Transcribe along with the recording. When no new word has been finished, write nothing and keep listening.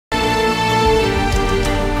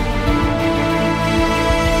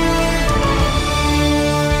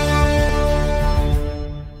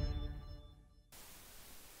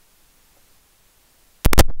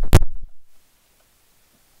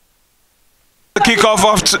Kickoff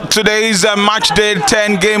of today's match day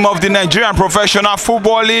 10 game of the Nigerian Professional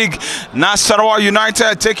Football League. Nasarawa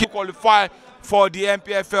United taking qualify for the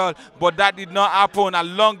MPFL, but that did not happen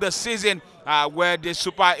along the season where the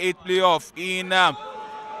Super 8 playoff in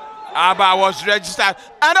Aba was registered,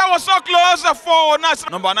 and that was so close for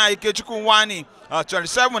Nasarawa. Number 9 Ikechukwu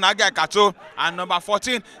 27 Aga Kato, and number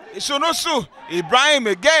 14 Sunusu Ibrahim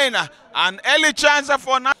again, an early chance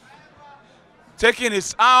for Nasarawa. Taking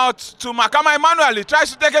it out to Makama Emmanuel. He tries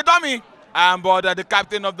to take a dummy. But the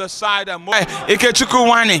captain of the side,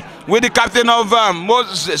 Ikechukwu with the captain of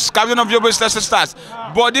Moses, captain of Yobe Desert Stars.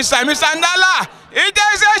 But this time, Isah Ndala, he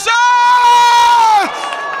takes a shot!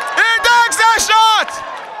 He takes a shot!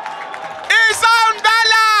 Isah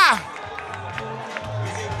Ndala!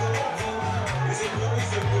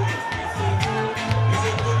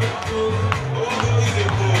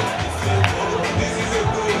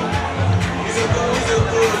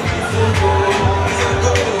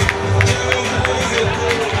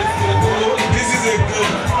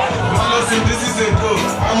 This is a goal.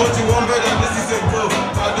 How much you want better? This is a goal.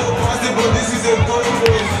 I don't pass it, but this is a goal.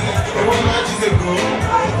 The one match is a goal.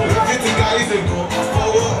 Everything guy is a goal.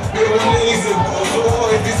 Forward, the one is a goal.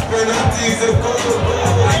 So if it's penalty, is a goal.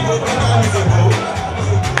 Tottenham is a goal.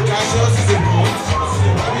 Cassius is a goal.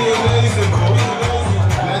 Abiola is a goal.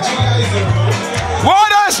 Nigeria is a goal.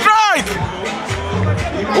 What a strike!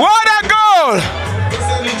 What a goal!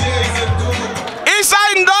 Isah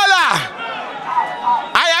Ndala!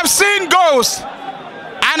 I have seen goals,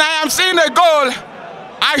 and I am seeing a goal.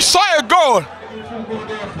 I saw a goal,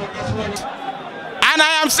 and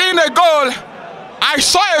I am seeing a goal. I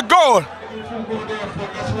saw a goal.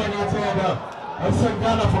 Isah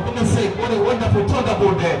Ndala, for goodness sake, what a wonderful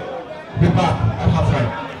turnabout there. Be back at halftime.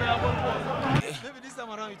 Maybe this time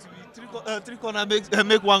around it will be three corners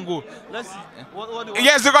make one goal. Let's see. What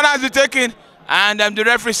Yes, the corner has been taken, and the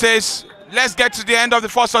referee says, let's get to the end of the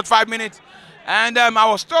first 5 minutes. And I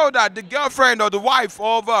was told that the girlfriend or the wife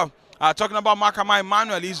of talking about Makama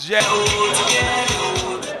Emmanuel is here.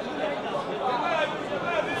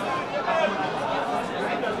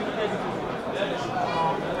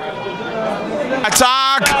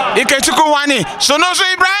 Attack! Ikechukwu Sunusu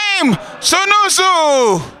Ibrahim!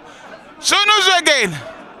 Sunusu again!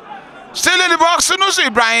 Still in the box, Sunusu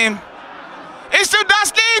Ibrahim. He's still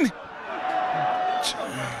dusting!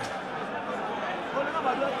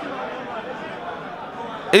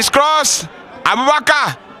 It's cross.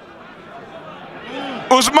 Abubakar.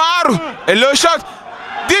 Usmaru. A low shot.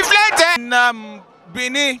 Deflected.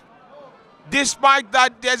 Bini. Despite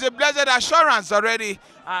that, there's a blessed assurance already.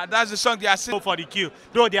 That's the song they are singing for the kill.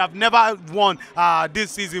 Though they have never won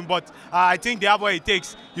this season, but I think they have what it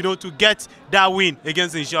takes, to get that win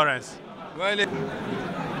against Insurance. Well,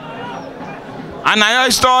 and I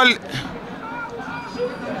install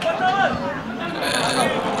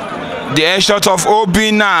the air shot of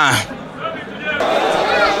Obina.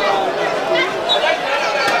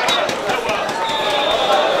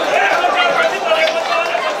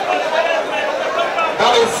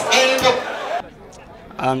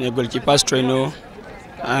 I'm a goalkeeper's trainer.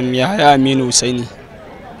 I'm Yahya Aminu Hussaini.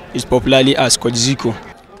 It's popularly as Coach Zico.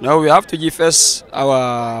 Now we have to give first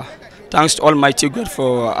our thanks to Almighty God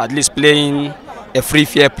for at least playing a free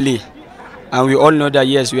fair play. And we all know that,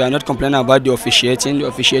 yes, we are not complaining about the officiating. The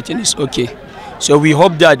officiating is okay. So we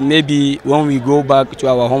hope that maybe when we go back to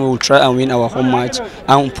our home, we will try and win our home match.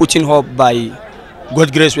 And putting hope by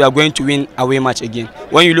God's grace, we are going to win away match again.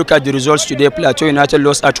 When you look at the results today, Plateau United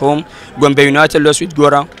lost at home, Gombe United lost with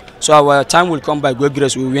Gora. So our time will come by God's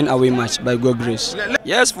grace, we will win away match by God's grace.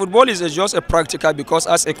 Yes, football is just a practical, because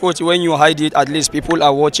as a coach, when you hide it, at least people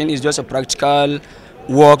are watching. It's just a practical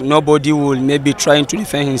work. Nobody will maybe trying to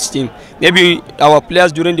defend his team. Maybe our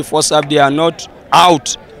players during the first half, they are not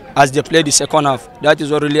out as they play the second half. That is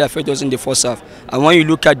what really affects us in the first half. And when you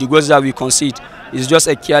look at the goals that we concede, it's just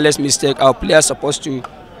a careless mistake. Our players are supposed to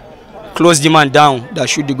close the man down that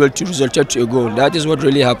shoot the goal to result to a goal. That is what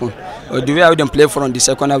really happened. But the way how them play from the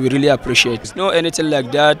second half, we really appreciate. There's no anything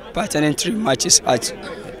like that patterning 3 matches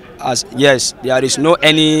yes, there is no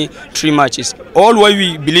any 3 matches. All what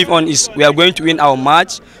we believe on is we are going to win our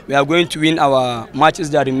match. We are going to win our matches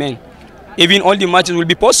that remain. Even all the matches will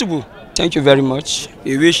be possible. Thank you very much.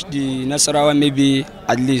 We wish the Nasarawa maybe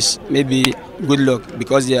at least good luck,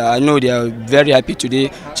 because I know they are very happy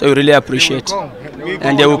today. So we really appreciate.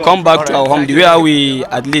 And they will come back to our home. The way how we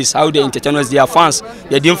at least how they entertain us, their fans.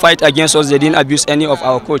 They didn't fight against us. They didn't abuse any of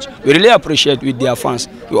our coach. We really appreciate with their fans.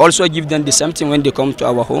 We also give them the same thing when they come to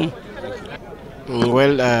our home.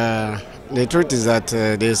 Well, the truth is that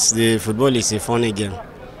the football is a funny game.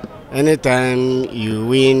 Anytime you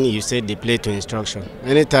win, you say they play to instruction.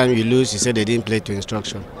 Anytime you lose, you say they didn't play to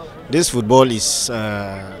instruction. This football is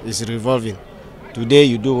revolving. Today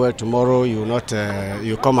you do well, tomorrow you not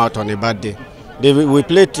you come out on a bad day. We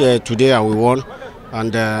played today and we won,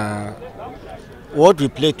 and what we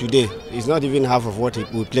played today is not even half of what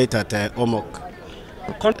we played at Omok.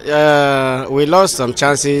 We lost some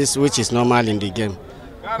chances, which is normal in the game.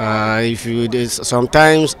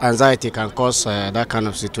 Sometimes anxiety can cause that kind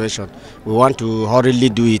of situation. We want to hurriedly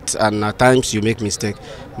do it, and at times you make mistake.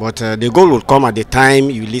 But the goal will come at the time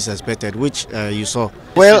you least expected, which you saw.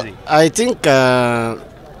 Well, I think I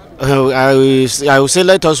will say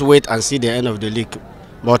let us wait and see the end of the league.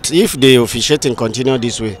 But if the officiating continue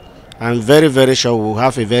this way, I'm very, very sure we'll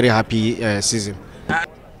have a very happy season.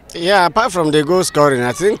 Yeah, apart from the goal scoring,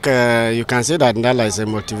 I think you can say that Ndala is a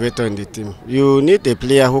motivator in the team. You need a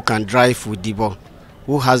player who can drive with the ball,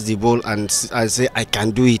 who has the ball and say, I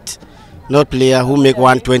can do it. Not player who make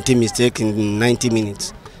 120 mistake in 90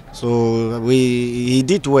 minutes. So he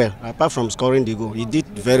did well, apart from scoring the goal. He did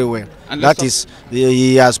very well. And that is,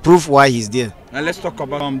 he has proved why he's there. And let's talk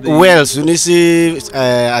about Well, Sunisi,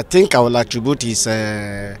 I think I will attribute his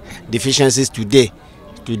deficiencies today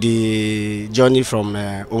to the journey from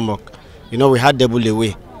Omok. You know, we had double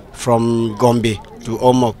away from Gombe to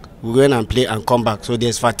Omok. We went and play and come back, so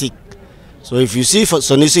there's fatigue. So if you see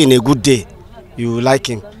Sonisi in a good day, you like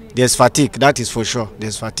him. There's fatigue, that is for sure.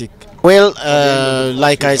 There's fatigue. Well,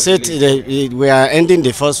 like I said, we are ending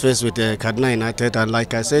the first phase with Kaduna United, and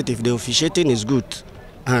like I said, if the officiating is good,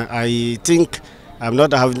 I think I'm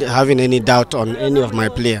not having any doubt on any of my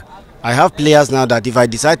players. I have players now that if I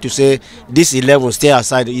decide to say this 11 stay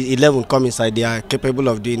aside, 11 come inside, they are capable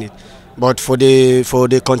of doing it. But for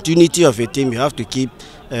the continuity of a team, you have to keep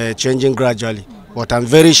changing gradually. But I'm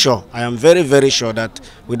very sure, I am very, very sure that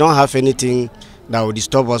we don't have anything that will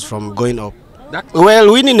disturb us from going up.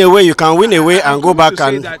 Well, winning away, you can win away and go back,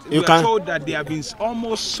 and you can. Told that they have been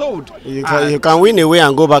almost sold. You can win away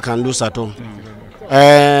and go back and lose at home.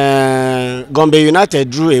 Gombe United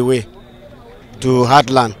drew away to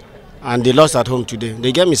Heartland, and they lost at home today.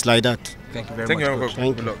 The game is like that. Thank you very much.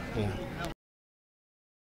 Thank you. Yeah.